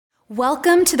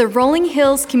Welcome to the Rolling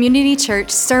Hills Community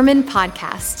Church Sermon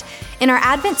Podcast. In our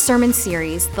Advent Sermon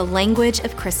series, The Language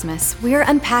of Christmas, we are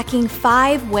unpacking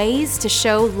 5 ways to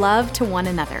show love to one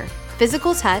another: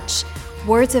 physical touch,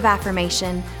 words of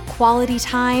affirmation, quality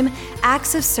time,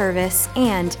 acts of service,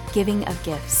 and giving of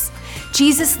gifts.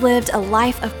 Jesus lived a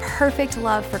life of perfect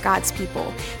love for God's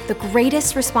people. The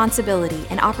greatest responsibility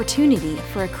and opportunity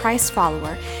for a Christ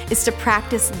follower is to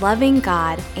practice loving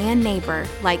God and neighbor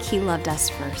like He loved us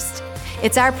first.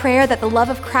 It's our prayer that the love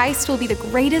of Christ will be the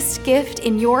greatest gift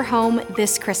in your home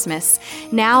this Christmas.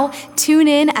 Now, tune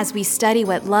in as we study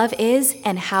what love is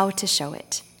and how to show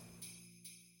it.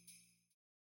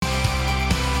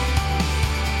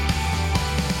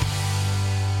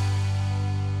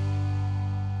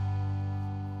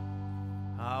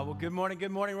 Good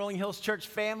morning, Rolling Hills Church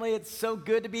family. It's so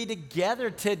good to be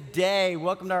together today.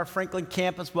 Welcome to our Franklin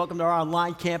campus. Welcome to our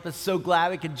online campus. So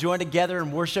glad we could join together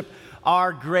and worship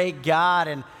our great God.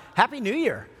 And Happy New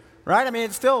Year, right? I mean,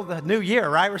 it's still the new year,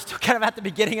 right? We're still kind of at the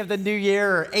beginning of the new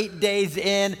year, or 8 days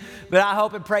in. But I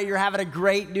hope and pray you're having a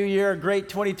great new year, a great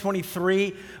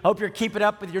 2023. Hope you're keeping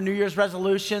up with your New Year's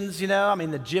resolutions. I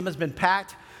mean, the gym has been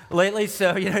packed lately,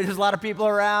 so there's a lot of people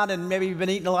around, and maybe you've been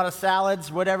eating a lot of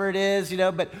salads, whatever it is,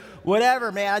 but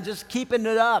whatever, man, just keeping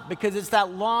it up, because it's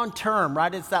that long term,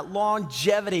 right? It's that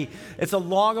longevity. It's a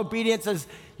long obedience, as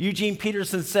Eugene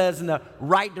Peterson says, in the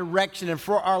right direction. And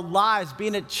for our lives,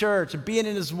 being at church and being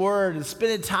in His Word and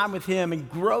spending time with Him and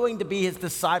growing to be His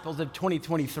disciples of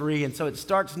 2023. And so it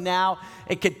starts now,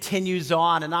 it continues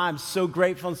on. And I'm so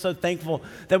grateful and so thankful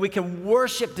that we can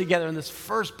worship together in this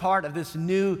first part of this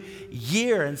new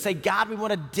year and say, God, we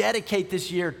want to dedicate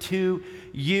this year to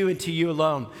you and to you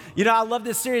alone. I love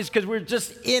this series because we're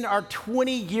just in our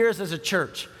 20 years as a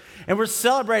church. And we're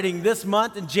celebrating this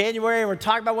month in January, and we're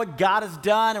talking about what God has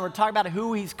done, and we're talking about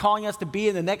who He's calling us to be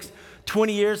in the next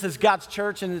 20 years as God's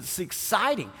church, and it's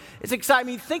exciting. It's exciting.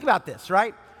 I mean, think about this,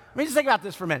 right? Just think about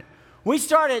this for a minute. We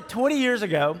started 20 years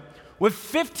ago with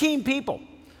 15 people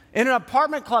in an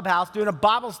apartment clubhouse doing a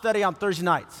Bible study on Thursday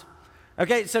nights.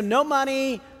 Okay, so no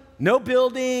money, no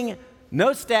building,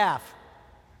 no staff,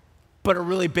 but a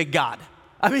really big God.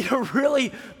 A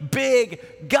really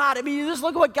big God. You just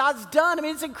look at what God's done.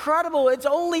 It's incredible. It's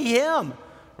only Him,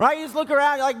 right? You just look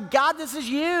around, you're like, God, this is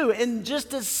you. And just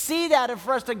to see that and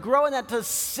for us to grow in that, to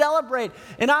celebrate.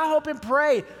 And I hope and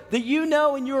pray that you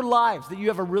know in your lives that you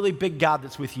have a really big God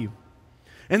that's with you.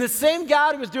 And the same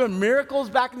God who was doing miracles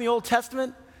back in the Old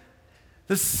Testament,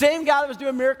 the same God that was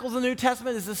doing miracles in the New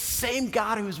Testament is the same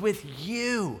God who is with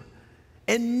you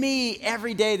and me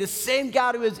every day, the same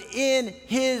God who is in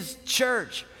His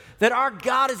church. That our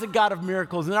God is a God of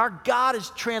miracles, and our God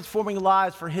is transforming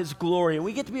lives for His glory, and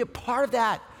we get to be a part of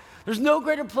that. There's no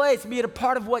greater place to be a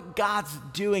part of what God's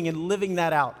doing and living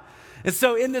that out. And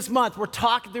so in this month, we're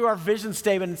talking through our vision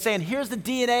statement and saying, here's the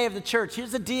DNA of the church.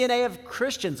 Here's the DNA of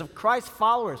Christians, of Christ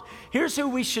followers. Here's who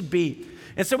we should be.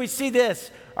 And so we see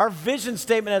this, our vision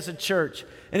statement as a church,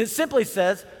 and it simply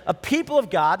says, a people of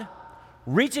God,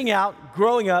 reaching out,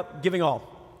 growing up, giving all.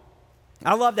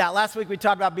 I love that. Last week we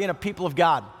talked about being a people of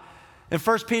God. In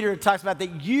 1 Peter, it talks about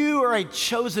that you are a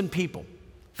chosen people.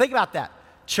 Think about that.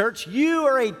 Church, you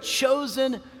are a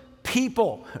chosen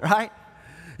people, right?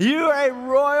 You are a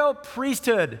royal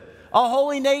priesthood, a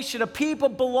holy nation, a people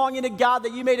belonging to God,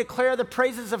 that you may declare the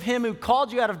praises of Him who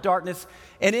called you out of darkness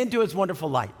and into His wonderful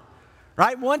light.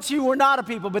 Right? Once you were not a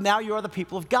people, but now you are the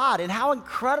people of God. And how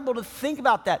incredible to think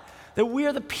about that we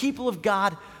are the people of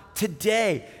God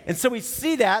today. And so we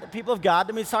see that, people of God,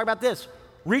 then we talk about this,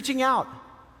 reaching out.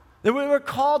 That we were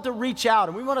called to reach out,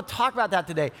 and we want to talk about that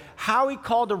today. How are we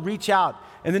called to reach out?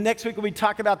 And the next week we'll be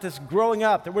talking about this growing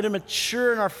up, that we're to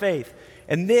mature in our faith,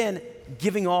 and then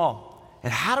giving all.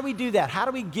 And how do we do that? How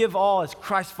do we give all as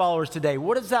Christ followers today?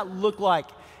 What does that look like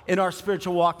in our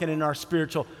spiritual walk and in our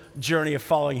spiritual journey of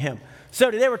following Him? So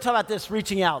today we're talking about this,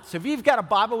 reaching out. So if you've got a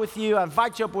Bible with you, I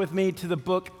invite you up with me to the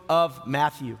book of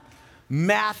Matthew.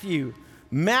 Matthew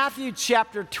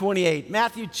chapter 28.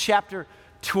 Matthew chapter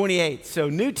 28. So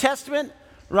New Testament,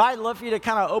 right? I'd love for you to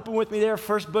kind of open with me there.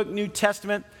 First book, New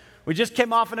Testament. We just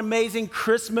came off an amazing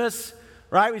Christmas,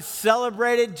 right? We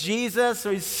celebrated Jesus.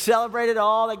 So we celebrated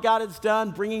all that God has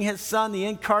done, bringing His Son, the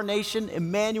incarnation,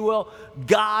 Emmanuel,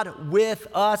 God with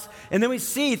us. And then we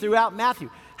see throughout Matthew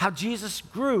how Jesus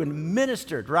grew and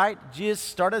ministered, right? Jesus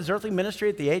started His earthly ministry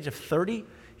at the age of 30.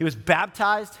 He was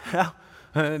baptized.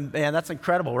 Man, that's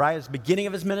incredible, right? It was the beginning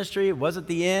of His ministry. It wasn't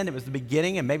the end. It was the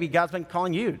beginning, and maybe God's been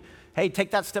calling you. Hey,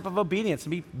 take that step of obedience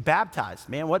and be baptized.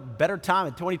 Man, what better time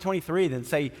in 2023 than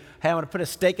say, hey, I want to put a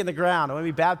stake in the ground. I want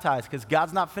to be baptized because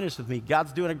God's not finished with me.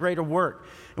 God's doing a greater work.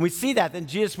 And we see that. Then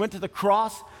Jesus went to the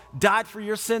cross, died for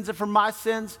your sins and for my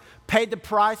sins, paid the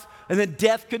price, and then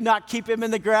death could not keep him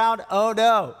in the ground? Oh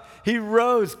no. He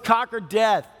rose, conquered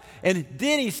death, and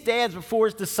then he stands before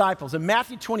his disciples. In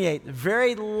Matthew 28, the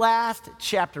very last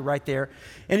chapter right there,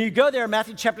 and you go there in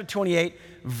Matthew chapter 28,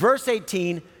 verse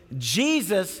 18,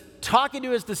 Jesus talking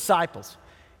to his disciples,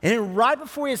 and then right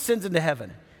before he ascends into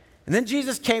heaven, and then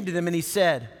Jesus came to them and he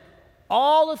said,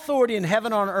 all authority in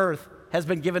heaven and on earth has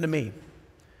been given to me.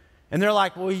 And they're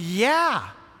like, well, yeah,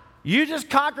 you just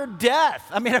conquered death.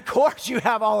 I mean, of course you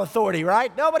have all authority,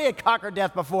 right? Nobody had conquered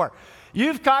death before.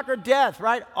 You've conquered death,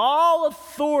 right? All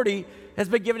authority has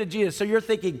been given to Jesus. So you're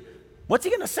thinking, what's he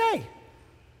going to say?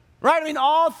 Right? I mean,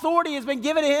 all authority has been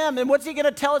given to him. And what's he going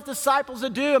to tell his disciples to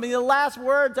do? I mean, the last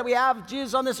words that we have of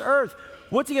Jesus on this earth,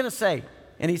 what's he going to say?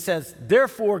 And he says,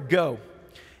 therefore go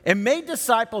and make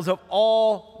disciples of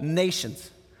all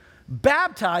nations,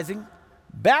 baptizing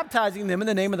them in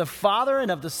the name of the Father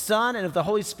and of the Son and of the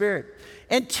Holy Spirit,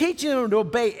 and teaching them to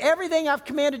obey everything I've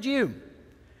commanded you.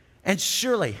 And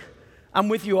surely I'm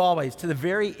with you always to the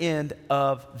very end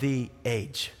of the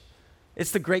age.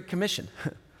 It's the Great Commission.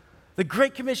 The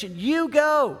Great Commission. You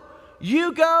go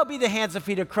be the hands and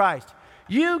feet of Christ.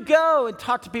 You go and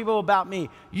talk to people about me.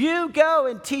 You go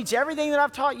and teach everything that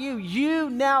I've taught you. You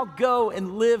now go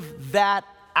and live that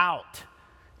out.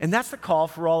 And that's the call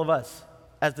for all of us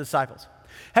as disciples.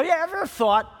 Have you ever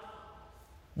thought,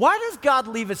 why does God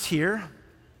leave us here?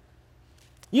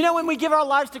 You know, when we give our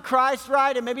lives to Christ,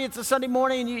 right? And maybe it's a Sunday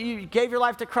morning and you gave your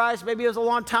life to Christ. Maybe it was a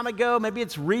long time ago. Maybe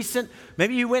it's recent.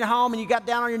 Maybe you went home and you got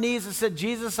down on your knees and said,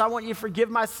 Jesus, I want you to forgive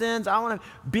my sins. I want to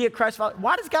be a Christ follower.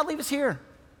 Why does God leave us here?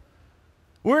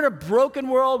 We're in a broken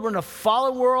world. We're in a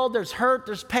fallen world. There's hurt.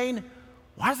 There's pain.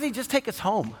 Why doesn't he just take us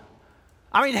home?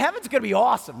 I mean, heaven's going to be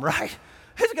awesome, right?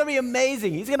 It's going to be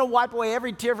amazing. He's going to wipe away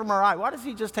every tear from our eye. Why does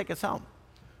he just take us home?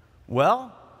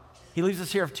 Well, he leaves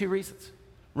us here for two reasons,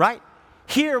 right?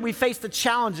 Here we face the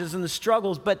challenges and the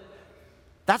struggles, but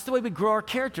that's the way we grow our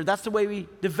character. That's the way we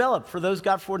develop. For those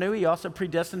God foreknew, he also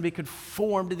predestined to be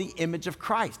conformed to the image of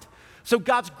Christ. So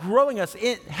God's growing us.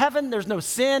 In heaven, there's no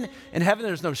sin. In heaven,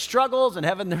 there's no struggles. In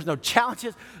heaven, there's no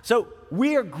challenges. So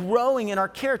we are growing in our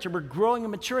character. We're growing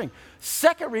and maturing.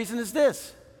 Second reason is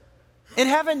this. In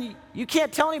heaven, you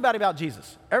can't tell anybody about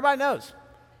Jesus. Everybody knows,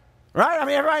 right? I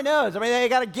mean, everybody knows. I mean, they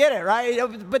got to get it, right?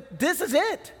 But this is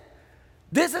it.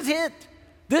 This is it.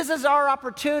 This is our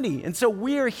opportunity. And so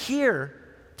we're here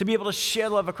to be able to share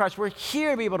the love of Christ. We're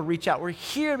here to be able to reach out. We're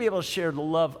here to be able to share the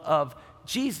love of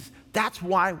Jesus. That's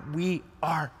why we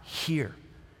are here.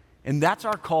 And that's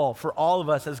our call for all of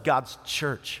us as God's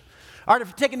church. All right, if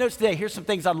you're taking notes today, here's some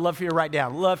things I'd love for you to write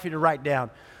down. Love for you to write down.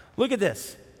 Look at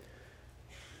this.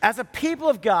 As a people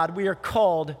of God, we are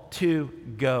called to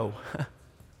go.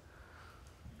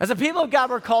 As a people of God,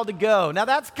 we're called to go. Now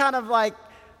that's kind of like,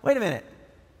 wait a minute,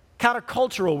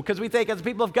 countercultural, because we think as a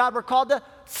people of God, we're called to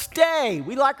stay.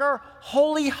 We like our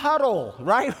holy huddle,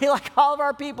 right? We like all of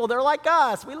our people. They're like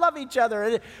us. We love each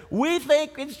other. We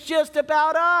think it's just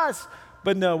about us.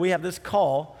 But no, we have this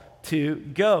call to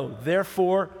go.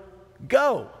 Therefore,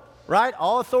 go, right?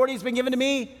 All authority has been given to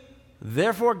me.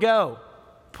 Therefore, go.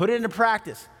 Put it into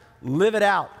practice. Live it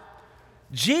out.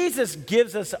 Jesus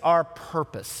gives us our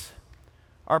purpose.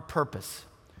 Our purpose.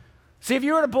 See, if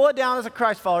you were to boil it down as a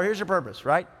Christ follower, here's your purpose,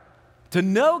 right? To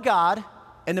know God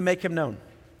and to make him known.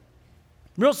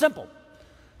 Real simple,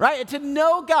 right? And to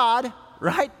know God,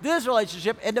 right? This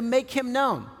relationship, and to make him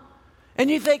known. And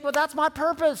you think, well, that's my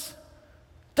purpose.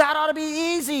 That ought to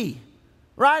be easy,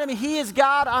 right? I mean, he is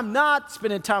God, I'm not.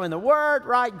 Spending time in the Word,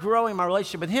 right? Growing my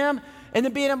relationship with him, and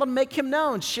then being able to make him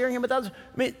known, sharing him with others.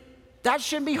 I mean, that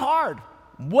shouldn't be hard.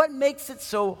 What makes it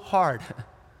so hard?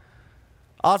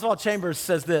 Oswald Chambers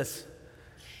says this.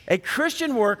 A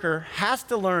Christian worker has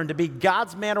to learn to be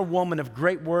God's man or woman of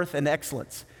great worth and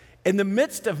excellence in the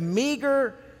midst of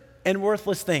meager and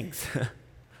worthless things.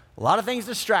 A lot of things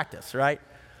distract us, right?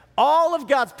 All of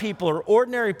God's people are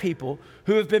ordinary people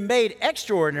who have been made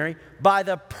extraordinary by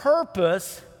the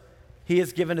purpose he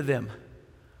has given to them.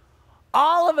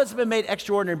 All of us have been made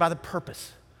extraordinary by the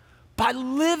purpose, by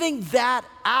living that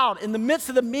out in the midst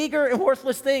of the meager and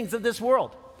worthless things of this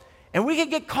world. And we can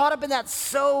get caught up in that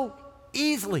so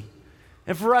easily.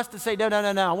 And for us to say, no,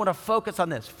 I want to focus on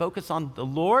this. Focus on the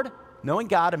Lord, knowing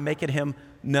God, and making him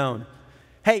known.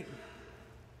 Hey,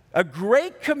 a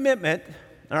great commitment,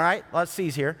 all right, let's see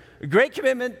here. A great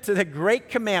commitment to the great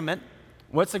commandment.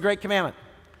 What's the great commandment?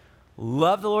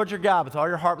 Love the Lord your God with all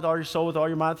your heart, with all your soul, with all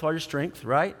your mind, with all your strength,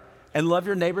 right? And love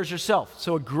your neighbors yourself.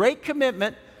 So a great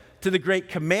commitment to the great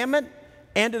commandment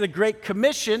and to the great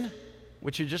commission,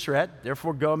 which you just read,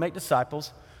 therefore go and make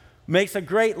disciples, makes a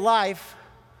great life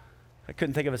I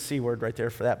couldn't think of a C word right there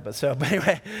for that, but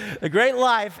anyway, a great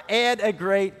life and a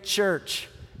great church.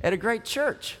 And a great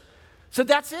church. So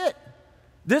that's it.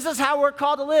 This is how we're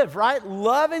called to live, right?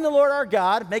 Loving the Lord our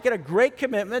God, making a great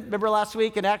commitment. Remember last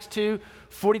week in Acts 2,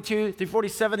 42 through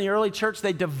 47, the early church,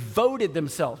 they devoted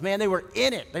themselves. Man, they were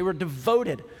in it. They were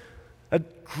devoted. A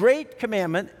great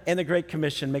commandment and the Great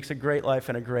Commission makes a great life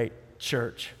and a great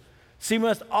church. See, we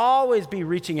must always be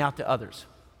reaching out to others.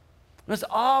 We must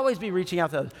always be reaching out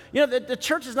to others. You know, the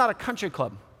church is not a country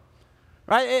club,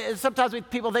 right? Sometimes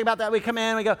people think about that. We come in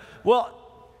and we go, well,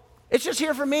 it's just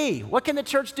here for me. What can the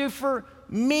church do for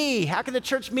me? How can the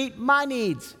church meet my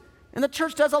needs? And the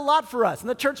church does a lot for us, and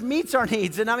the church meets our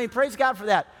needs, and I mean, praise God for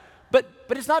that. But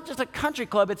it's not just a country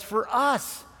club, it's for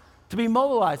us to be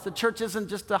mobilized. The church isn't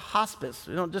just a hospice.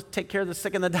 We don't just take care of the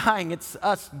sick and the dying. It's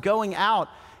us going out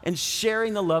and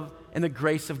sharing the love and the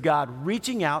grace of God,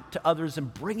 reaching out to others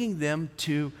and bringing them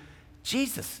to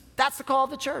Jesus. That's the call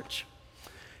of the church.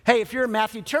 Hey, if you're in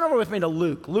Matthew, turn over with me to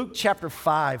Luke chapter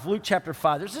 5. Luke chapter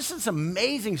 5. There's just this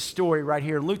amazing story right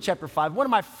here in Luke chapter 5. One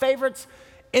of my favorites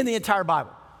in the entire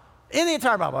Bible. In the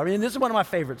entire Bible. I mean, this is one of my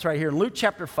favorites right here in Luke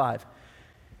chapter 5.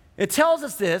 It tells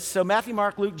us this. So Matthew,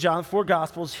 Mark, Luke, John, 4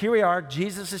 Gospels. Here we are.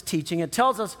 Jesus is teaching. It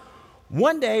tells us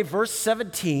one day, verse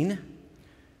 17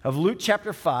 of Luke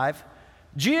chapter 5,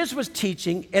 Jesus was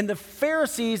teaching, and the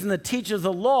Pharisees and the teachers of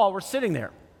the law were sitting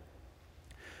there.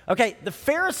 Okay, the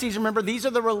Pharisees, remember, these are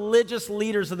the religious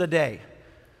leaders of the day.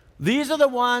 These are the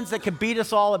ones that could beat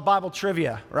us all at Bible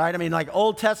trivia, right? I mean, like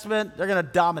Old Testament, they're going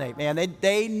to dominate, man.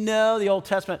 They know the Old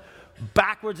Testament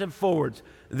backwards and forwards.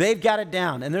 They've got it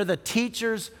down, and they're the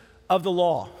teachers of the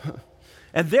law.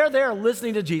 And they're there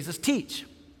listening to Jesus teach,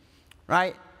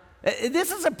 right?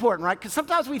 This is important, right? Because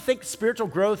sometimes we think spiritual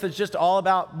growth is just all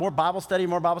about more Bible study,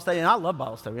 and I love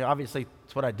Bible study. Obviously,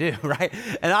 it's what I do, right?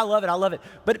 And I love it.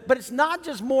 But it's not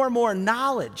just more and more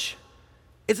knowledge.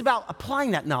 It's about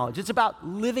applying that knowledge. It's about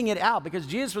living it out, because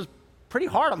Jesus was pretty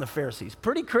hard on the Pharisees,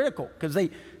 pretty critical, because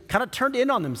they kind of turned in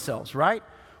on themselves, right?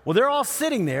 Well, they're all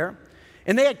sitting there,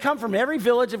 and they had come from every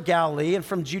village of Galilee and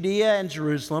from Judea and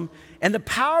Jerusalem, and the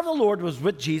power of the Lord was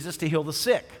with Jesus to heal the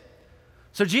sick.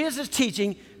 So Jesus is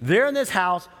teaching, they're in this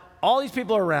house, all these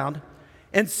people are around,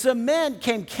 and some men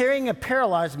came carrying a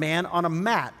paralyzed man on a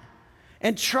mat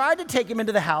and tried to take him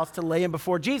into the house to lay him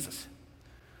before Jesus.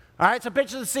 All right, so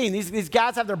picture the scene. These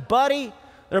guys have their buddy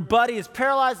is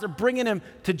paralyzed, they're bringing him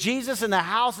to Jesus, and the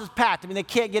house is packed. I mean, they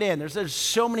can't get in. There's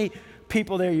so many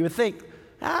people there. You would think,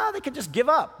 they could just give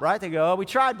up, right? They go, we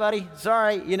tried, buddy.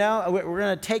 Sorry, we're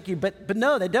going to take you. But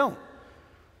no, they don't.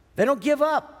 They don't give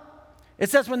up. It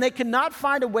says when they could not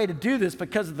find a way to do this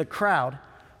because of the crowd,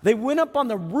 they went up on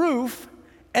the roof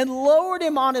and lowered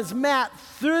him on his mat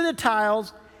through the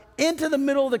tiles into the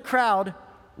middle of the crowd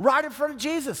right in front of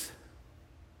Jesus.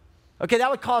 Okay,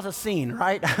 that would cause a scene,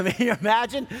 right? I mean, you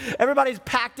imagine everybody's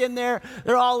packed in there.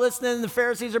 They're all listening. The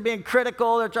Pharisees are being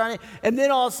critical. They're trying to, and then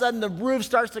all of a sudden the roof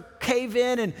starts to cave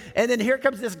in, and then here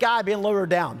comes this guy being lowered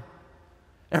down.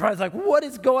 Everybody's like, what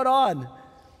is going on?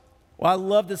 Well, I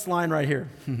love this line right here.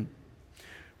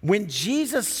 When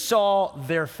Jesus saw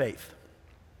their faith.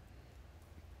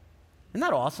 Isn't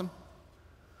that awesome?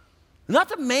 Not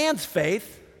the man's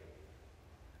faith.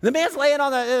 The man's laying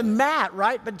on the mat,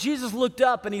 right? But Jesus looked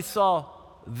up and he saw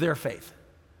their faith.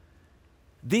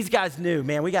 These guys knew,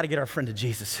 man, we got to get our friend to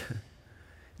Jesus.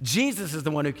 Jesus is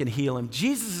the one who can heal him.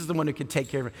 Jesus is the one who can take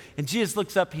care of him. And Jesus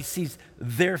looks up, he sees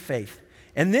their faith.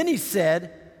 And then he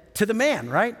said to the man,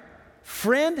 right?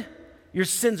 Friend, your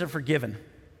sins are forgiven.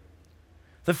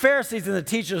 The Pharisees and the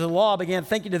teachers of the law began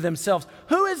thinking to themselves,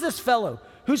 who is this fellow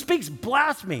who speaks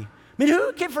blasphemy? I mean,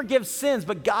 who can forgive sins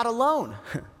but God alone?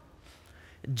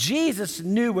 Jesus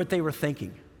knew what they were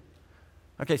thinking.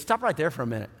 Okay, stop right there for a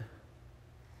minute.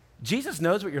 Jesus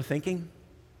knows what you're thinking.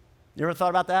 You ever thought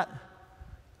about that?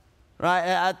 Right?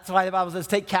 That's why the Bible says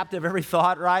take captive every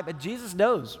thought, right? But Jesus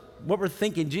knows what we're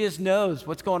thinking. Jesus knows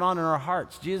what's going on in our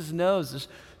hearts. Jesus knows the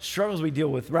struggles we deal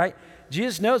with, right?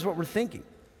 Jesus knows what we're thinking.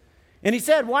 And he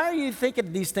said, why are you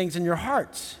thinking these things in your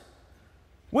hearts?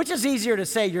 Which is easier to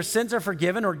say, your sins are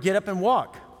forgiven, or get up and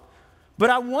walk? But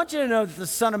I want you to know that the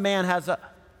Son of Man has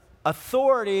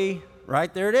authority,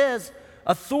 right? There it is,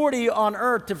 authority on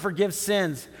earth to forgive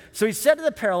sins. So he said to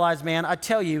the paralyzed man, I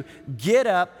tell you, get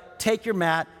up, take your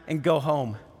mat, and go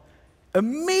home.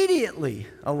 Immediately,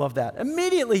 I love that.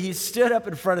 Immediately he stood up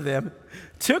in front of them,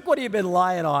 took what he had been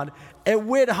lying on, and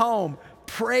went home,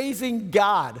 praising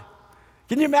God.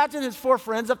 Can you imagine his 4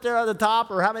 friends up there on the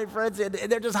top, or how many friends? And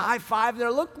they're just high-fiving.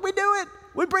 They're, look, we do it.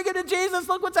 We bring him to Jesus.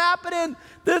 Look what's happening.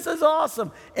 This is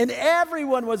awesome. And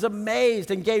everyone was amazed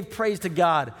and gave praise to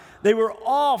God. They were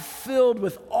all filled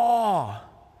with awe.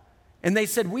 And they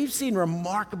said, we've seen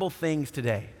remarkable things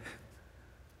today.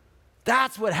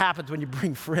 That's what happens when you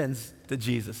bring friends to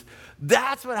Jesus.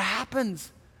 That's what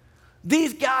happens.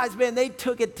 These guys, man, they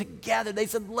took it together. They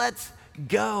said, let's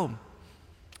go.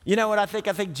 You know what I think?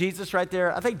 I think Jesus right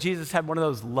there, I think Jesus had one of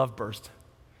those love bursts.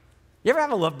 You ever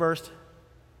have a love burst?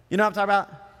 You know what I'm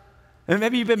talking about? And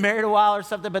maybe you've been married a while or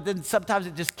something, but then sometimes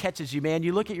it just catches you, man.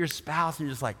 You look at your spouse and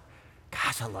you're just like,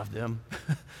 gosh, I love them.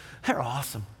 They're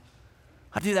awesome.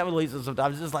 I do that with Lisa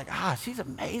sometimes. It's just like, she's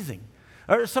amazing.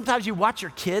 Or sometimes you watch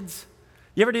your kids.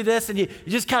 You ever do this and you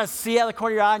just kind of see out of the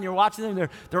corner of your eye and you're watching them,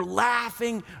 they're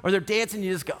laughing or they're dancing, and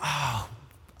you just go, oh,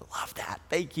 I love that,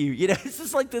 thank you. You know, it's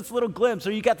just like this little glimpse,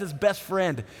 or you got this best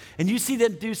friend and you see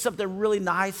them do something really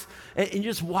nice and you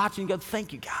just watch and you go,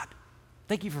 thank you, God.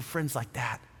 Thank you for friends like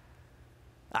that.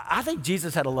 I think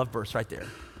Jesus had a love burst right there.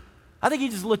 I think he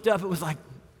just looked up and was like,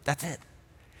 that's it.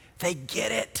 They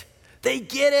get it. They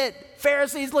get it.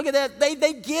 Pharisees, look at that.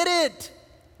 They get it.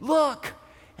 Look.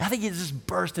 I think he just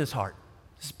burst in his heart.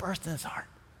 Just burst in his heart.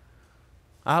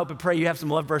 I hope and pray you have some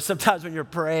love bursts. Sometimes when you're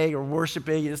praying or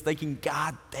worshiping, you're just thinking,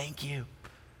 God, thank you.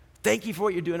 Thank you for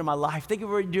what you're doing in my life. Thank you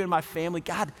for what you're doing in my family.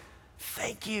 God,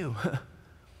 thank you.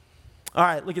 All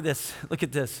right, look at this. Look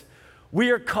at this. We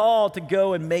are called to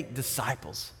go and make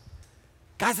disciples.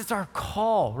 Guys, it's our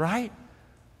call, right?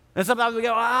 And sometimes we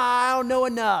go, I don't know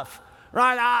enough,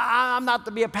 right? I'm not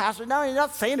to be a pastor. No, you're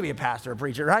not saying to be a pastor or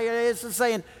preacher, right? It's just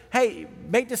saying, hey,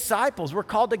 make disciples. We're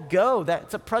called to go.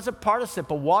 That's a present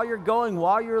participle. While you're going,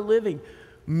 while you're living,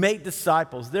 make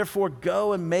disciples. Therefore,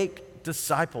 go and make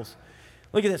disciples.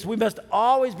 Look at this. We must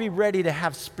always be ready to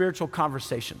have spiritual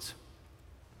conversations.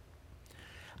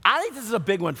 I think this is a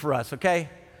big one for us, okay?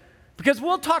 Because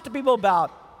we'll talk to people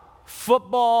about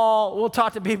football, we'll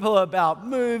talk to people about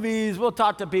movies, we'll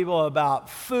talk to people about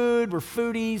food. We're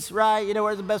foodies, right? You know,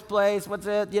 where's the best place? What's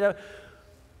it? You know.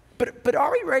 But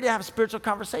are we ready to have spiritual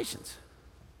conversations?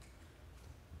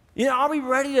 You know, are we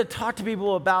ready to talk to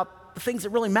people about the things that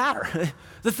really matter?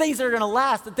 The things that are going to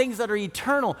last, the things that are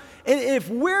eternal. And if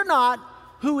we're not,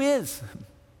 who is?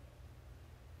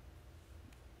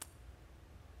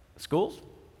 Schools?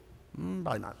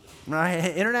 Probably not. Right?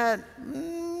 Internet?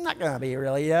 Not going to be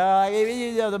really.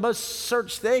 You know, the most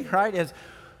searched thing, right, is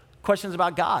questions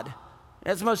about God.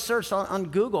 It's the most searched on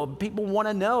Google. People want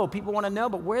to know,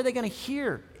 but where are they going to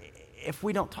hear if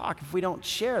we don't talk, if we don't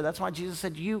share? That's why Jesus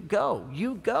said, you go,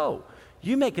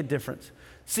 you make a difference.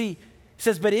 See, he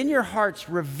says, but in your hearts,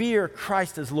 revere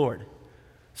Christ as Lord.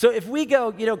 So if we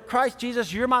go, you know, Christ,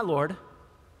 Jesus, you're my Lord,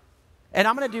 and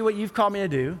I'm going to do what you've called me to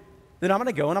do, then I'm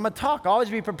going to go and I'm going to talk. Always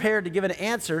be prepared to give an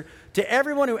answer to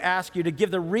everyone who asks you to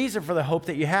give the reason for the hope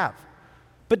that you have.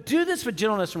 But do this with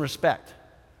gentleness and respect.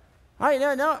 All right,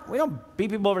 no, we don't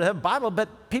beat people over the head with the Bible,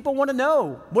 but people want to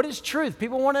know what is truth.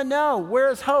 People want to know where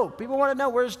is hope. People want to know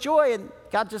where is joy, and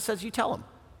God just says, you tell them.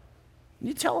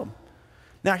 You tell them.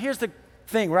 Now, here's the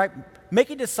thing, right?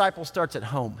 Making disciples starts at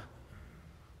home.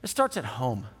 It starts at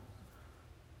home.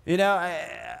 You know,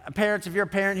 parents, if you're a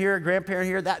parent here, a grandparent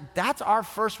here, that's our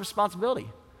first responsibility.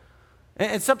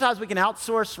 And sometimes we can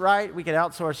outsource, right? We can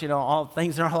outsource, you know, all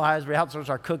things in our lives. We outsource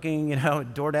our cooking, you know,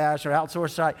 DoorDash, or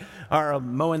outsource our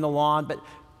mowing the lawn.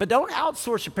 But don't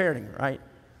outsource your parenting, right?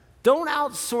 Don't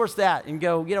outsource that and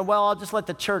go, you know, well, I'll just let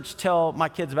the church tell my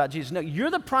kids about Jesus. No,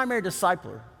 you're the primary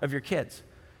discipler of your kids.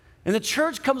 And the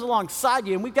church comes alongside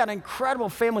you, and we've got an incredible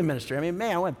family ministry. I mean,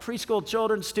 man, I went preschool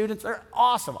children, students, they're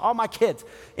awesome. All my kids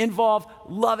involved,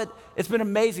 love it. It's been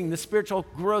amazing, the spiritual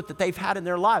growth that they've had in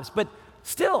their lives. But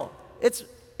still, it's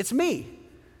me.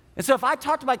 And so if I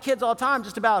talk to my kids all the time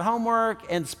just about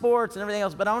homework and sports and everything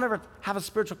else, but I don't ever have a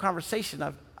spiritual conversation,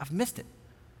 I've missed it,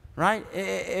 right?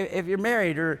 If you're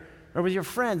married or with your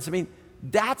friends, I mean,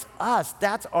 that's us.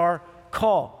 That's our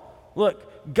call.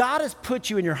 Look, God has put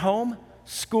you in your home,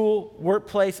 school,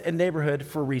 workplace, and neighborhood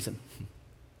for a reason.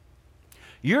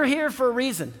 You're here for a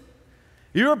reason.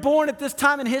 You were born at this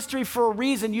time in history for a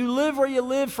reason. You live where you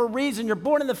live for a reason. You're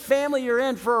born in the family you're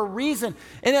in for a reason.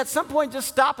 And at some point, just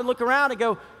stop and look around and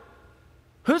go,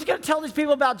 who's going to tell these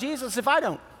people about Jesus if I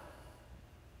don't?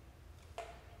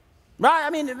 Right? I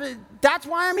mean, that's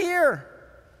why I'm here.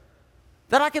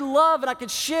 That I can love and I can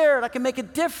share and I can make a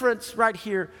difference right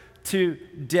here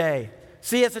today.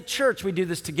 See, as a church, we do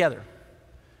this together.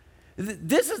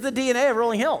 This is the DNA of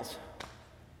Rolling Hills.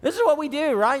 This is what we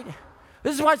do, right?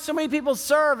 This is why so many people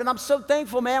serve, and I'm so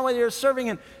thankful, man, whether you're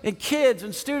serving in kids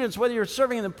and students, whether you're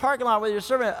serving in the parking lot, whether you're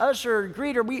serving an usher or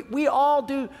greeter, we all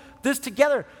do this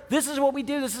together. This is what we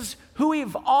do. This is who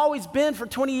we've always been for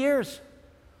 20 years.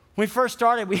 When we first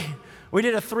started, we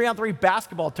did a 3-on-3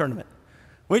 basketball tournament.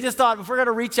 We just thought, if we're going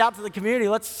to reach out to the community,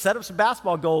 let's set up some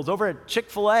basketball goals over at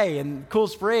Chick-fil-A in Cool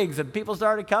Springs, and people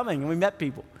started coming, and we met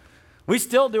people. We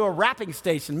still do a rapping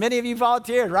station. Many of you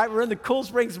volunteered, right? We're in the Cool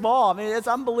Springs Mall. I mean, it's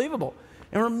unbelievable.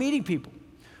 And we're meeting people.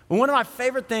 And one of my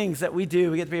favorite things that we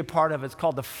do, we get to be a part of, it's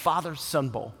called the Father-Son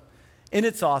Bowl. And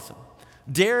it's awesome.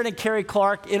 Darren and Carrie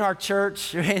Clark in our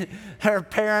church, her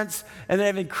parents, and they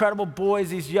have incredible boys,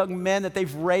 these young men that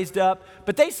they've raised up.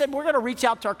 But they said, we're going to reach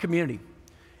out to our community.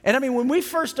 And I mean, when we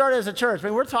first started as a church, I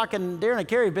mean, we're talking, Darren and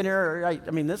Carrie have been here,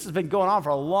 I mean, this has been going on for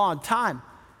a long time.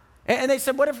 And they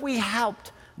said, what if we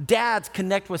helped dads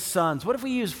connect with sons? What if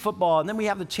we use football and then we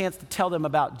have the chance to tell them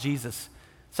about Jesus?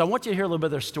 So I want you to hear a little bit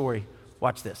of their story.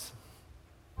 Watch this.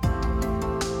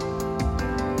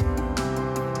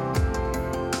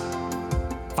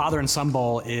 Father and Son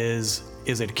Bowl is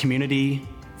a community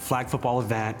flag football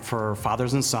event for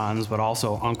fathers and sons, but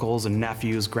also uncles and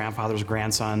nephews, grandfathers,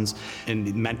 grandsons,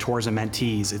 and mentors and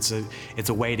mentees. It's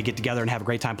a way to get together and have a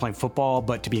great time playing football,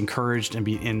 but to be encouraged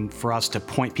and for us to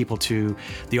point people to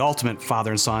the ultimate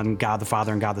Father and Son, God the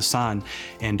Father and God the Son,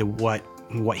 and to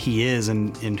what he is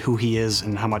and who he is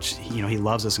and how much he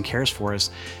loves us and cares for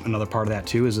us. Another part of that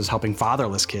too is helping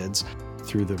fatherless kids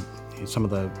through some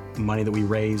of the money that we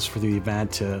raise for the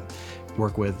event to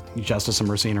work with Justice and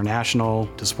Mercy International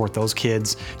to support those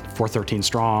kids, 413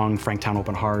 Strong, Franktown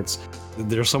Open Hearts.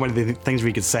 There's so many things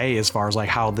we could say as far as like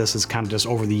how this is kind of just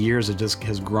over the years, it just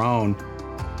has grown.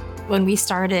 When we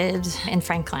started in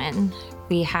Franklin,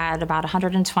 we had about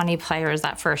 120 players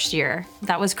that first year.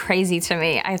 That was crazy to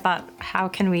me. I thought, how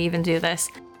can we even do this?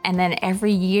 And then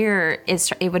every year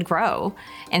it would grow.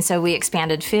 And so we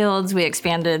expanded fields, we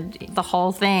expanded the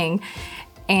whole thing.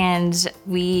 And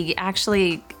we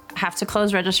actually have to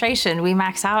close registration. We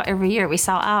max out every year, we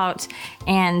sell out.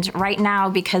 And right now,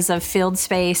 because of field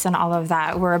space and all of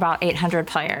that, we're about 800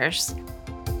 players.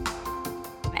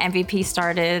 MVP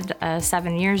started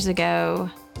 7 years ago.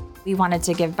 We wanted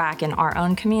to give back in our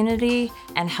own community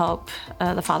and help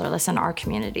the fatherless in our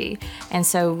community. And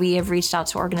so we have reached out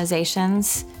to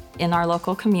organizations in our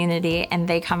local community, and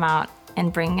they come out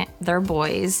and bring their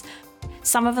boys.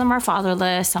 Some of them are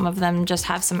fatherless, some of them just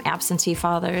have some absentee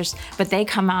fathers, but they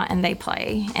come out and they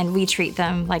play, and we treat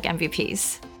them like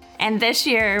MVPs. And this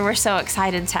year, we're so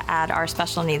excited to add our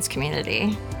special needs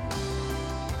community.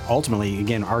 Ultimately,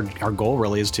 again, our goal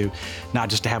really is to not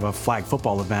just to have a flag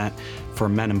football event for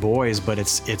men and boys, but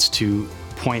it's to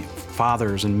point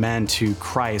fathers and men to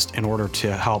Christ in order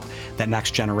to help that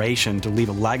next generation to leave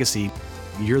a legacy.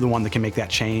 You're the one that can make that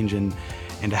change and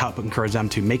to help encourage them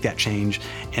to make that change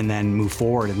and then move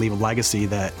forward and leave a legacy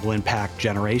that will impact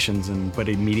generations but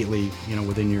immediately,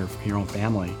 within your own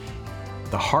family.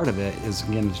 The heart of it is,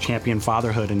 again, to champion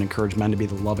fatherhood and encourage men to be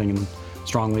the loving and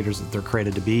strong leaders that they're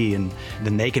created to be, and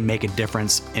then they can make a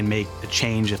difference and make a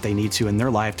change if they need to in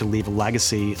their life to leave a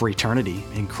legacy for eternity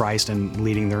in Christ and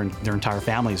leading their entire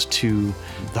families to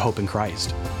the hope in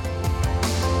Christ.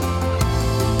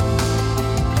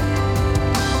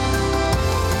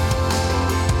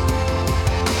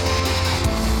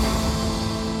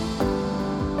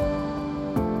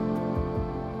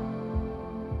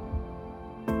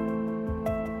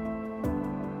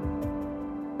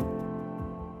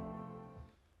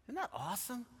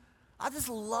 Awesome. I just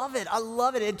love it. I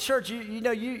love it. In church,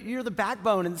 you're the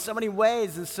backbone in so many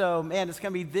ways. And so, man, it's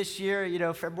going to be this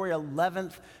year, February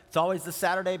 11th. It's always the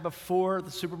Saturday before the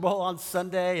Super Bowl on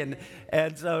Sunday.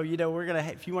 And so, we're going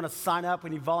to, if you want to sign up, we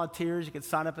need volunteers. You can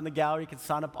sign up in the gallery. You can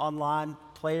sign up online,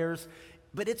 players.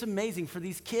 But it's amazing for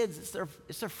these kids.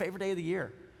 It's their favorite day of the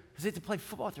year because they get to play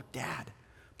football with their dad.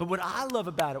 But what I love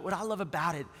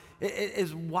about it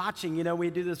is watching, we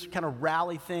do this kind of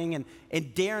rally thing, and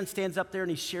Darren stands up there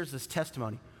and he shares this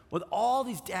testimony with all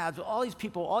these dads, with all these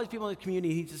people in the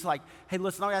community. He's just like, hey,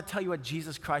 listen, I got to tell you what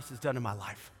Jesus Christ has done in my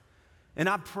life. And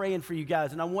I'm praying for you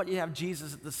guys, and I want you to have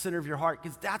Jesus at the center of your heart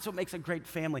because that's what makes a great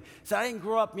family. So I didn't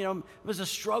grow up, it was a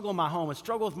struggle in my home, a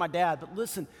struggle with my dad. But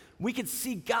listen, we could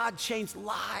see God change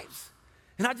lives.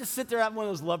 And I just sit there having one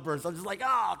of those love bursts. I'm just like,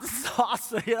 oh, this is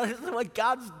awesome. This is what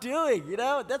God's doing.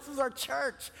 This is our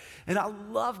church. And I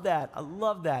love that.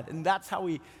 And that's how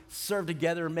we serve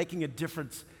together and making a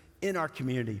difference in our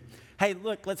community. Hey,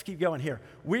 look, let's keep going here.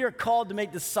 We are called to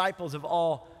make disciples of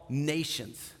all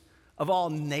nations,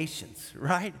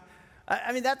 right?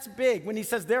 I mean, that's big. When he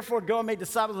says, therefore, go and make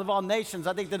disciples of all nations,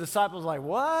 I think the disciples are like,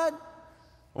 what?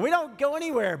 We don't go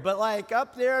anywhere but like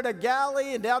up there to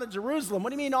Galilee and down to Jerusalem.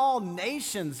 What do you mean all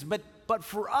nations? But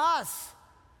for us,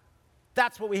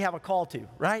 that's what we have a call to,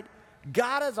 right?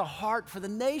 God has a heart for the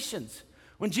nations.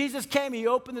 When Jesus came, he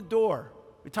opened the door.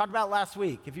 We talked about it last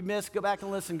week. If you missed, go back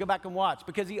and listen, go back and watch,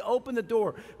 because he opened the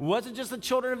door. It wasn't just the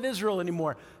children of Israel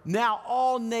anymore. Now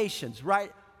all nations,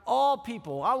 right? All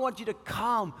people. I want you to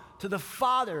come to the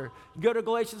Father. Go to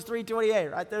Galatians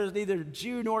 3:28, right? There's neither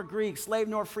Jew nor Greek, slave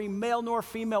nor free, male nor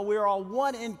female. We are all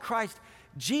one in Christ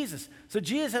Jesus. So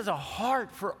Jesus has a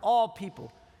heart for all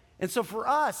people. And so for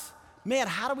us, man,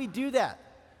 how do we do that?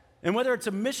 And whether it's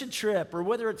a mission trip or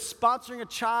whether it's sponsoring a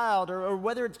child or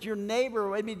whether it's your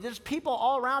neighbor, I mean, there's people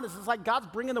all around us. It's like God's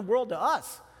bringing the world to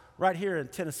us right here in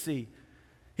Tennessee.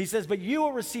 He says, but you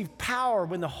will receive power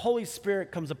when the Holy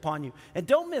Spirit comes upon you. And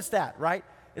don't miss that, right?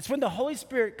 It's when the Holy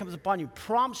Spirit comes upon you,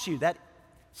 prompts you, that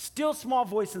still small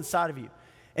voice inside of you.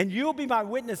 And you will be my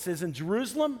witnesses in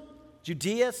Jerusalem,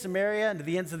 Judea, Samaria, and to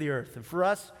the ends of the earth. And for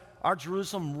us, our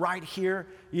Jerusalem right here,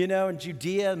 in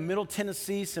Judea, Middle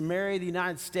Tennessee, Samaria, the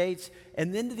United States,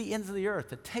 and then to the ends of the earth,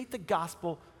 to take the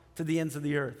gospel to the ends of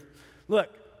the earth. Look,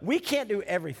 we can't do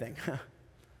everything,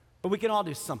 but we can all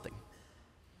do something.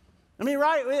 I mean,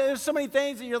 right? There's so many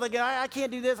things that you're like, I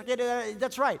can't do this, I can't do that.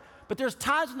 That's right. But there's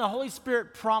times when the Holy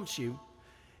Spirit prompts you,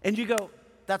 and you go,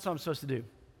 that's what I'm supposed to do.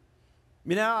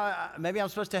 Maybe I'm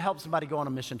supposed to help somebody go on a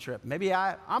mission trip. Maybe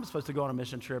I'm supposed to go on a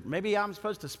mission trip. Maybe I'm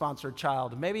supposed to sponsor a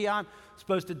child. Maybe I'm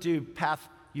supposed to do Path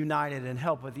United and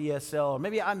help with ESL. Or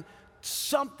maybe I'm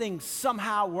something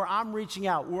somehow where I'm reaching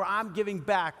out, where I'm giving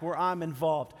back, where I'm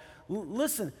involved.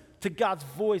 Listen to God's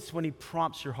voice when he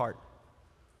prompts your heart.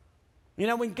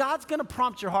 When God's going to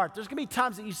prompt your heart, there's going to be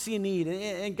times that you see a need,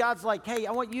 and God's like, hey,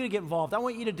 I want you to get involved. I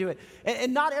want you to do it.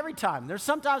 And not every time. There's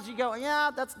sometimes you go, yeah,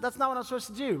 that's not what I'm supposed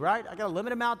to do, right? I got a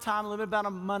limited amount of time, a limited amount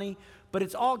of money, but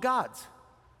it's all God's.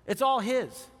 It's all his.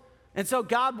 And so,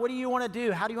 God, what do you want to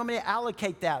do? How do you want me to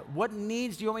allocate that? What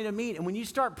needs do you want me to meet? And when you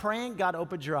start praying, God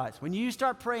opens your eyes. When you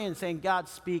start praying and saying, God,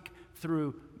 speak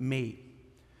through me.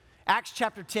 Acts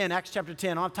chapter 10. I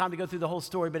don't have time to go through the whole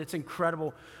story, but it's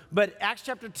incredible. But Acts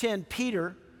chapter 10,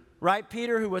 Peter, right?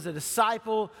 Peter, who was a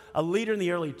disciple, a leader in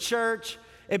the early church.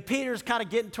 And Peter's kind of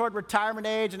getting toward retirement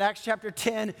age. In Acts chapter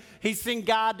 10, he's seen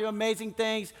God do amazing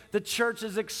things. The church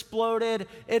has exploded.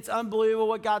 It's unbelievable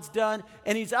what God's done.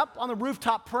 And he's up on the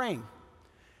rooftop praying.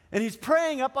 And he's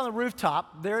praying up on the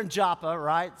rooftop there in Joppa,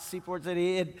 right? Seaport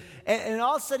City. And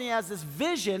all of a sudden he has this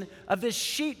vision of this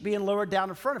sheep being lowered down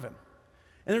in front of him.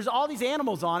 And there's all these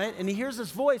animals on it, and he hears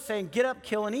this voice saying, get up,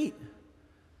 kill, and eat.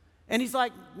 And he's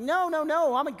like, no,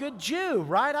 I'm a good Jew,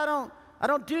 right? I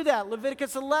don't do that.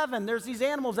 Leviticus 11, there's these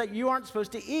animals that you aren't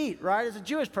supposed to eat, right, as a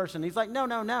Jewish person. He's like,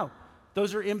 no,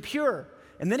 those are impure.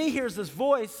 And then he hears this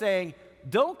voice saying,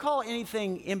 don't call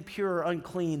anything impure or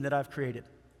unclean that I've created.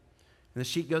 And the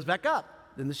sheet goes back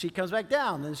up. Then the sheet comes back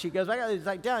down. Then the sheet goes back up. He's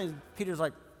like down. Peter's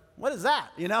like, what is that?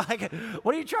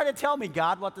 What are you trying to tell me,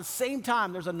 God? Well, at the same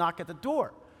time, there's a knock at the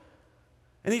door.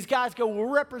 And these guys go, we're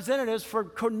representatives for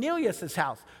Cornelius'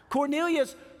 house.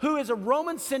 Cornelius, who is a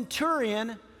Roman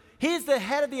centurion, he's the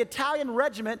head of the Italian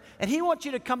regiment, and he wants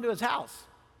you to come to his house.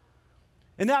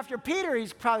 And after Peter,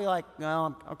 he's probably like,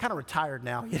 well, I'm kind of retired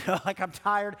now, I'm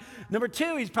tired. Number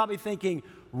two, he's probably thinking,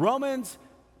 Romans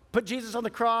put Jesus on the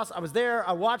cross. I was there.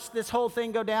 I watched this whole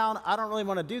thing go down. I don't really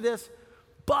want to do this.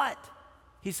 But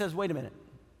he says, wait a minute.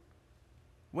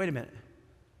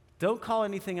 Don't call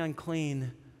anything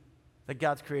unclean that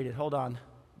God's created. Hold on.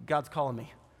 God's calling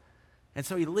me. And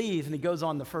so he leaves and he goes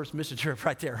on the first mission trip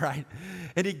right there, right?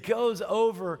 And he goes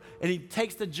over and he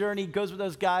takes the journey, goes with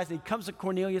those guys, and he comes to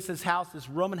Cornelius' house, this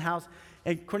Roman house,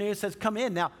 and Cornelius says, come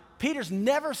in. Now, Peter's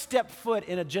never stepped foot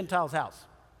in a Gentile's house.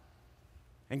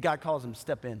 And God calls him,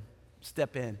 step in.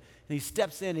 And he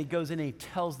steps in, and he goes in, and he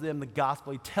tells them the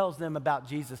gospel. He tells them about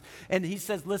Jesus. And he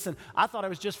says, listen, I thought it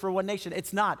was just for one nation.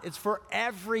 It's not. It's for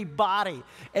everybody.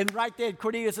 And right then,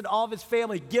 Cornelius and all of his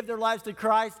family give their lives to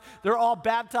Christ. They're all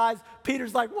baptized.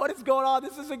 Peter's like, what is going on?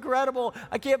 This is incredible.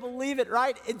 I can't believe it,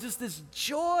 right? And just this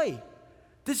joy.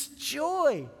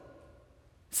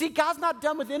 See, God's not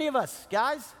done with any of us,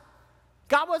 guys.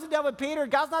 God wasn't done with Peter.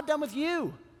 God's not done with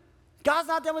you. God's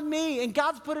not done with me, and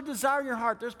God's put a desire in your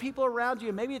heart. There's people around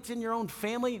you. Maybe it's in your own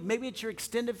family. Maybe it's your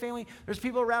extended family. There's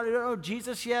people around you who don't know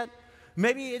Jesus yet.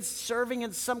 Maybe it's serving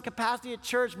in some capacity at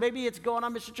church. Maybe it's going on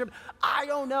a mission trip. I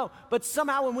don't know. But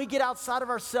somehow when we get outside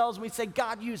of ourselves and we say,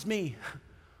 God, use me,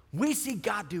 we see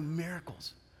God do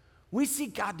miracles.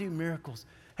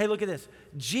 Hey, look at this.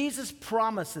 Jesus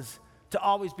promises to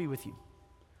always be with you.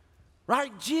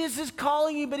 right? Jesus is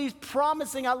calling you, but he's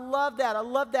promising. I love that. I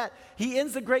love that. He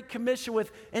ends the Great Commission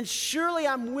with, and surely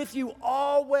I'm with you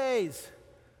always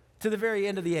to the very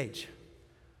end of the age.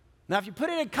 Now, if you put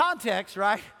it in context,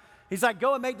 right, he's like,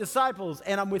 go and make disciples,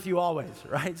 and I'm with you always,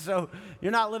 right? So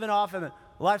you're not living off in a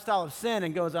lifestyle of sin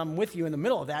and goes, I'm with you in the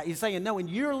middle of that. He's saying, no, when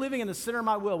you're living in the center of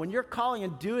my will, when you're calling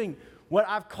and doing what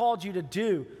I've called you to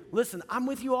do, listen, I'm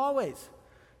with you always.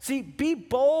 See, be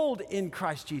bold in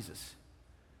Christ Jesus.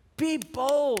 Be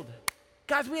bold.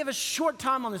 Guys, we have a short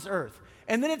time on this earth,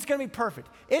 and then it's going to be perfect.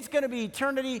 It's going to be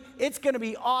eternity. It's going to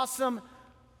be awesome.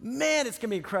 Man, it's going to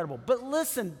be incredible. But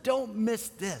listen, don't miss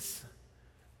this.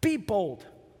 Be bold.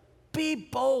 Be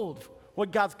bold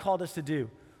what God's called us to do.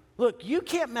 Look, you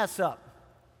can't mess up.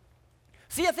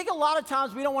 See, I think a lot of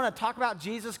times we don't want to talk about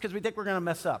Jesus because we think we're going to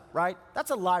mess up, right?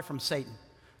 That's a lie from Satan.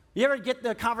 You ever get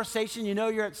the conversation, you know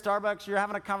you're at Starbucks, you're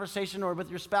having a conversation or with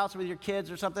your spouse or with your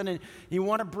kids or something, and you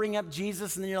want to bring up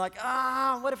Jesus, and then you're like,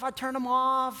 what if I turn them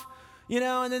off? You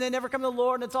know, and then they never come to the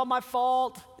Lord, and it's all my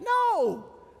fault. No,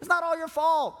 it's not all your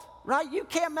fault, right? You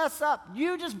can't mess up.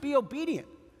 You just be obedient.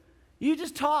 You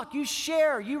just talk, you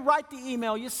share, you write the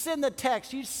email, you send the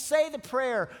text, you say the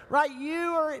prayer, right?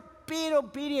 You are being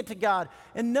obedient to God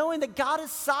and knowing that God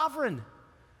is sovereign.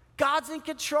 God's in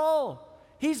control.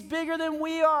 He's bigger than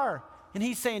we are. And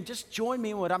he's saying, just join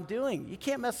me in what I'm doing. You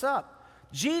can't mess up.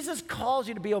 Jesus calls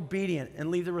you to be obedient and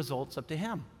leave the results up to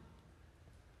him.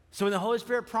 So when the Holy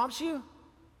Spirit prompts you,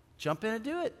 jump in and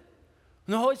do it.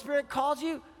 When the Holy Spirit calls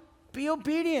you, be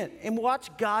obedient and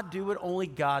watch God do what only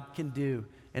God can do.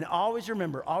 And always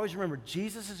remember,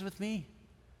 Jesus is with me.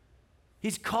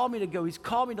 He's called me to go. He's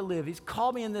called me to live. He's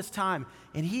called me in this time.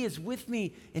 And he is with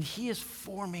me, and he is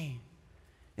for me.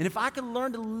 And if I could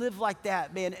learn to live like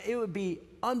that, man, it would be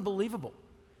unbelievable.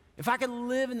 If I could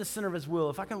live in the center of his will,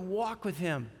 if I can walk with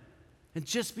him and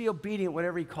just be obedient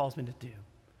whatever he calls me to do.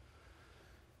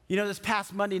 You know, this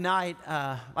past Monday night,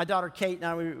 my daughter Kate and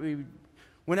I, we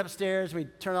went upstairs, we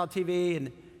turned on TV,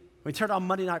 and we turned on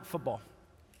Monday Night Football.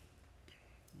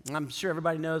 I'm sure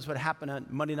everybody knows what happened on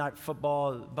Monday Night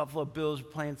Football. The Buffalo Bills were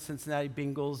playing Cincinnati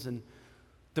Bengals, and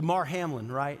Damar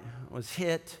Hamlin, right, was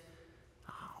hit,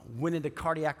 went into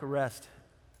cardiac arrest,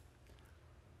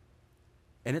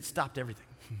 and it stopped everything.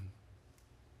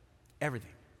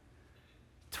 Everything.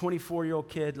 24-year-old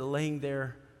kid laying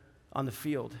there on the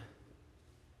field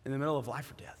in the middle of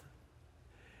life or death.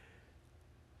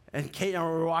 And Kate and I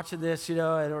were watching this, you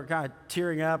know, and we're kind of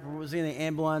tearing up. We was in the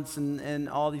ambulance and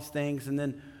all these things. And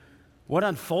then what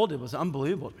unfolded was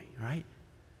unbelievable to me, right?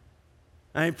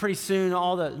 I mean, pretty soon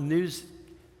all the news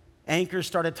anchors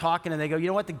started talking, and they go, you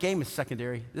know what? The game is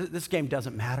secondary. This game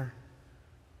doesn't matter.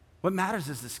 What matters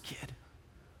is this kid.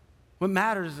 What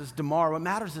matters is Damar. What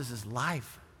matters is his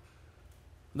life.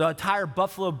 The entire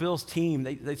Buffalo Bills team,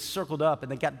 they circled up,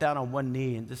 and they got down on one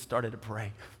knee and just started to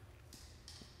pray.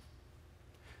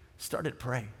 Started to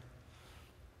pray.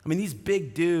 I mean, these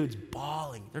big dudes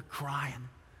bawling, they're crying,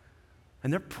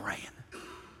 and they're praying.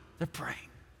 They're praying.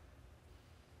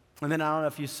 And then I don't know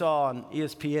if you saw on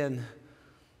ESPN,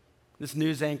 this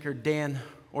news anchor, Dan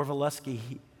Orvalewski,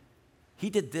 he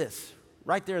did this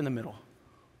right there in the middle.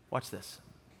 Watch this.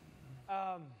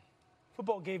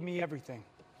 Football gave me everything.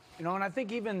 You know, and I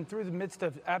think even through the midst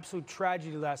of absolute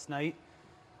tragedy last night,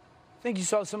 I think you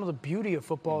saw some of the beauty of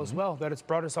football as well, that it's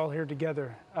brought us all here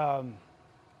together. You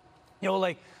know,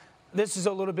 like, this is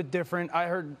a little bit different.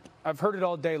 I've heard it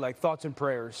all day, like thoughts and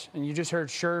prayers. And you just heard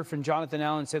Scherf and Jonathan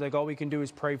Allen say, like, all we can do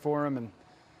is pray for him. And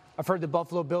I've heard the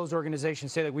Buffalo Bills organization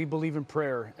say, like, we believe in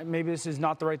prayer. And maybe this is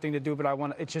not the right thing to do,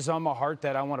 but it's just on my heart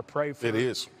that I want to pray for it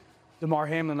is. Damar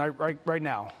Hamlin right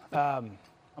now.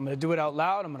 I'm going to do it out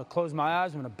loud. I'm going to close my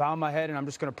eyes. I'm going to bow my head, and I'm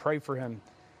just going to pray for him.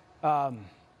 God,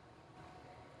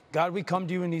 we come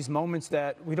to you in these moments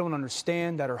that we don't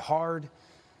understand, that are hard,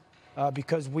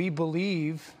 because we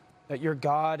believe that you're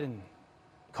God, and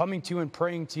coming to you and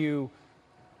praying to you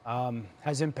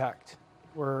has impact.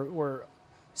 We're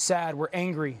sad, we're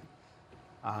angry,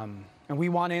 and we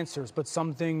want answers, but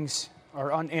some things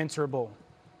are unanswerable.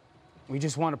 We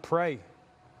just want to pray,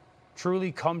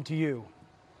 truly come to you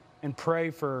and pray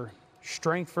for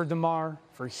strength for Damar,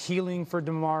 for healing for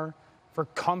Damar, for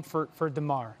comfort for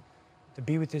Damar, to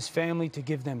be with his family, to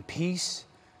give them peace.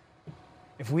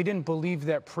 If we didn't believe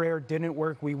that prayer didn't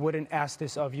work, we wouldn't ask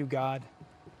this of you, God.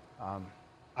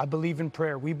 I believe in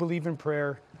prayer. We believe in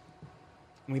prayer.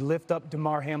 We lift up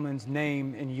Damar Hamlin's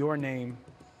name in your name.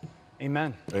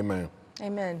 Amen. Amen.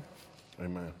 Amen.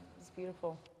 Amen. It's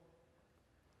beautiful.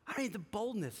 I mean, the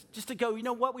boldness just to go, you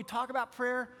know what? We talk about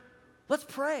prayer. Let's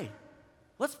pray.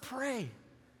 Let's pray.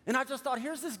 And I just thought,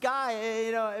 here's this guy,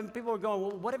 and people were going,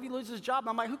 well, what if he loses his job? And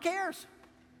I'm like, who cares?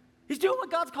 He's doing what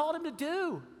God's called him to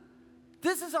do.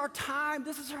 This is our time.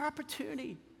 This is our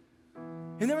opportunity.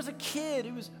 And there was a kid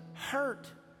who was hurt.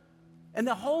 And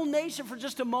the whole nation for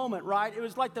just a moment, right? It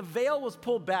was like the veil was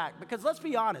pulled back. Because let's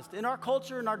be honest, in our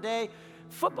culture, in our day,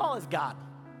 football is God,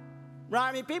 right?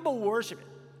 I mean, people worship it.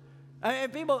 I mean,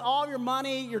 people, all your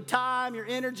money, your time, your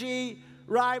energy,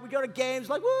 right? We go to games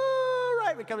like, woo,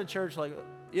 right? We come to church like,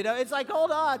 it's like,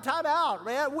 hold on, time out,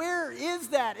 man. Where is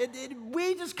that?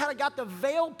 We just kind of got the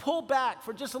veil pulled back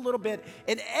for just a little bit.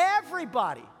 And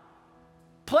everybody,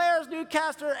 players,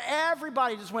 newscaster,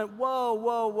 everybody just went, whoa,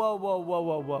 whoa, whoa, whoa, whoa,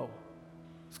 whoa, whoa.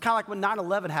 It's kind of like when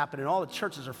 9/11 happened and all the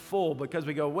churches are full because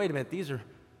we go, wait a minute,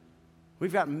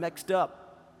 we've gotten mixed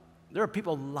up. There are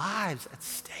people's lives at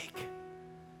stake.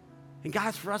 And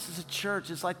guys, for us as a church,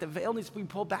 it's like the veil needs to be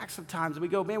pulled back sometimes. And we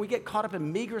go, man, we get caught up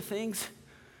in meager things.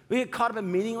 We get caught up in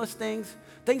meaningless things,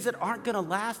 things that aren't going to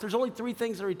last. There's only 3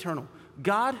 things that are eternal: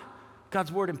 God,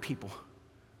 God's word, and people.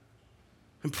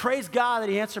 And praise God that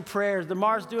he answered prayers. The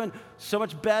Mars doing so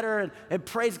much better. And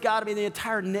praise God, the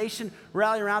entire nation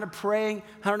rallying around and praying.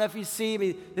 I don't know if you see,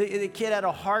 the kid had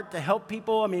a heart to help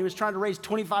people. He was trying to raise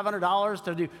 $2,500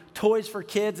 to do toys for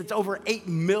kids. It's over $8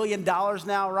 million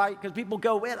now, right? Because people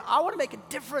go, man, I want to make a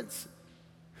difference.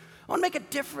 I want to make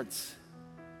a difference.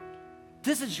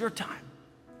 This is your time.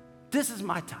 This is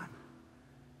my time.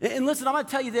 And listen, I'm going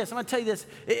to tell you this.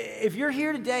 If you're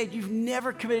here today, you've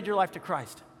never committed your life to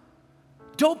Christ,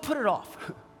 don't put it off.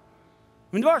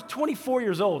 Tomorrow's 24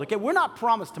 years old, okay? We're not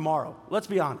promised tomorrow. Let's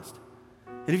be honest.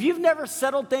 And if you've never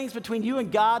settled things between you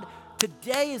and God,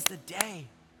 today is the day.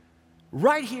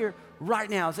 Right here, right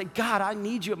now. Say, God, I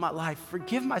need you in my life.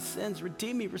 Forgive my sins.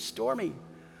 Redeem me. Restore me.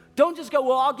 Don't just go,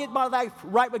 well, I'll get my life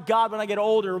right with God when I get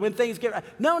older, when things get right.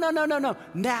 No.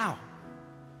 Now.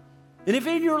 And if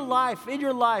in your life,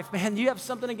 man, you have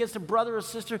something against a brother or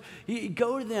sister, you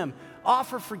go to them,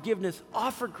 offer forgiveness,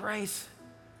 offer grace.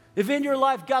 If in your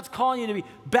life God's calling you to be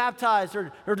baptized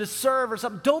or to serve or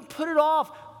something, don't put it off.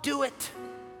 Do it.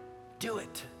 Do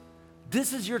it.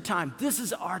 This is your time. This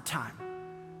is our time.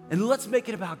 And let's make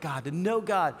it about God, to know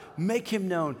God, make him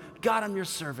known. God, I'm your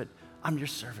servant.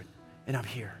 And I'm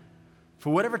here.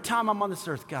 For whatever time I'm on this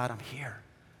earth, God, I'm here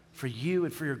for you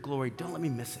and for your glory. Don't let me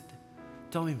miss it.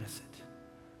 Don't let me miss it.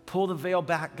 Pull the veil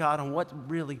back, God, on what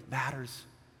really matters.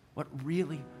 What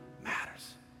really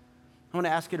matters. I want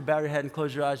to ask you to bow your head and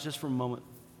close your eyes just for a moment.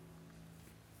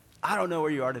 I don't know where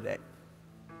you are today.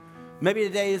 Maybe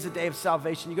today is a day of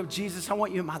salvation. You go, Jesus, I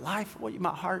want you in my life. I want you in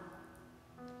my heart.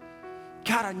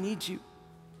 God, I need you.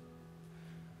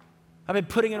 I've been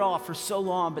putting it off for so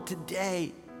long, but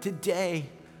today,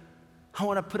 I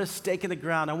want to put a stake in the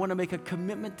ground. I want to make a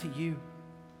commitment to you.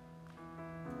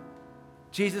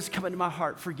 Jesus, come into my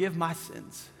heart. Forgive my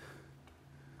sins.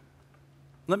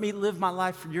 Let me live my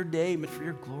life for your name and for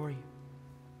your glory.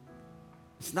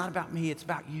 It's not about me, it's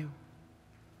about you.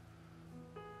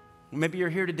 Maybe you're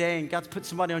here today and God's put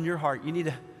somebody on your heart you need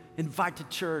to invite to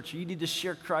church, or you need to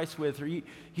share Christ with, or you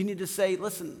need to say,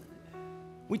 listen,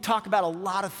 we talk about a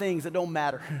lot of things that don't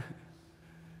matter.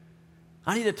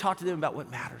 I need to talk to them about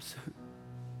what matters.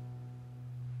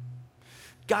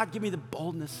 God, give me the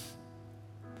boldness.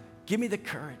 Give me the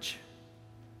courage.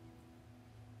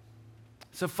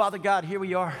 So, Father God, here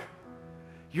we are,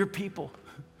 your people,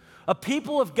 a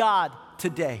people of God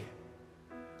today,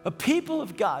 a people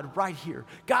of God right here.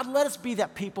 God, let us be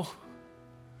that people,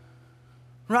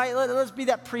 right? Let's be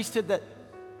that priesthood, that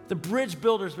the bridge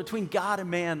builders between God and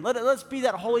man. Let's be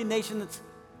that holy nation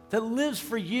that lives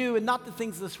for you and not the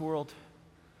things of this world.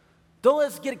 Don't let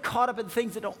us get caught up in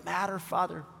things that don't matter,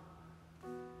 Father.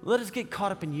 Let us get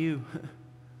caught up in you.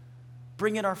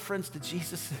 Bringing our friends to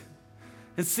Jesus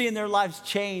and seeing their lives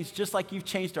change just like you've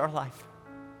changed our life.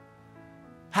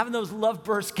 Having those love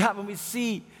bursts, God, when we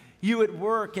see you at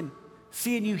work and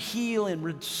seeing you heal and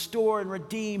restore and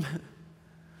redeem.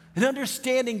 And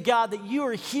understanding, God, that you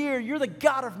are here. You're the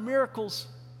God of miracles.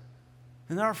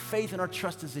 And our faith and our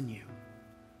trust is in you.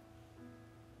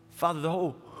 Father, the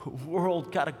whole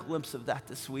world got a glimpse of that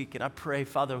this week. And I pray,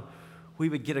 Father, we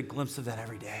would get a glimpse of that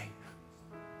every day.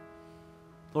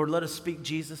 Lord, let us speak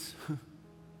Jesus.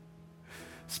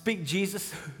 Speak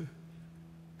Jesus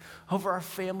over our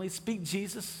families. Speak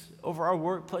Jesus over our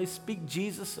workplace. Speak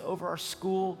Jesus over our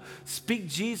school. Speak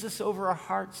Jesus over our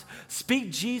hearts.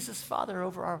 Speak Jesus, Father,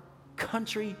 over our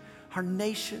country, our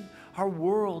nation, our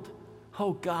world.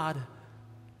 Oh, God,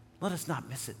 let us not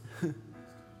miss it.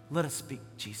 Let us speak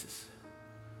Jesus.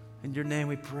 In your name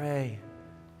we pray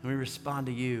and we respond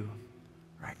to you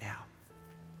right now.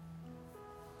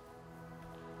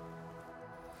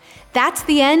 That's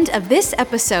the end of this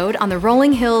episode on the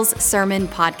Rolling Hills Sermon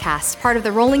Podcast, part of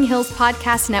the Rolling Hills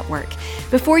Podcast Network.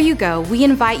 Before you go, we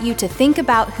invite you to think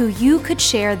about who you could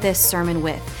share this sermon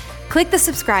with. Click the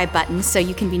subscribe button so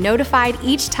you can be notified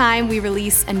each time we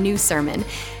release a new sermon.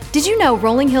 Did you know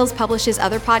Rolling Hills publishes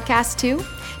other podcasts too?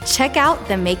 Check out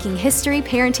the Making History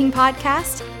Parenting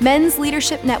Podcast, Men's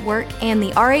Leadership Network, and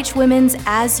the RH Women's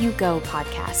As You Go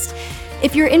podcast.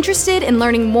 If you're interested in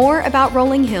learning more about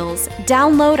Rolling Hills,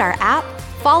 download our app,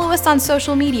 follow us on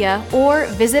social media, or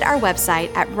visit our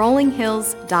website at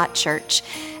rollinghills.church.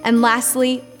 And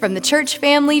lastly, from the church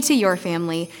family to your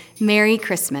family, Merry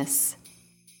Christmas.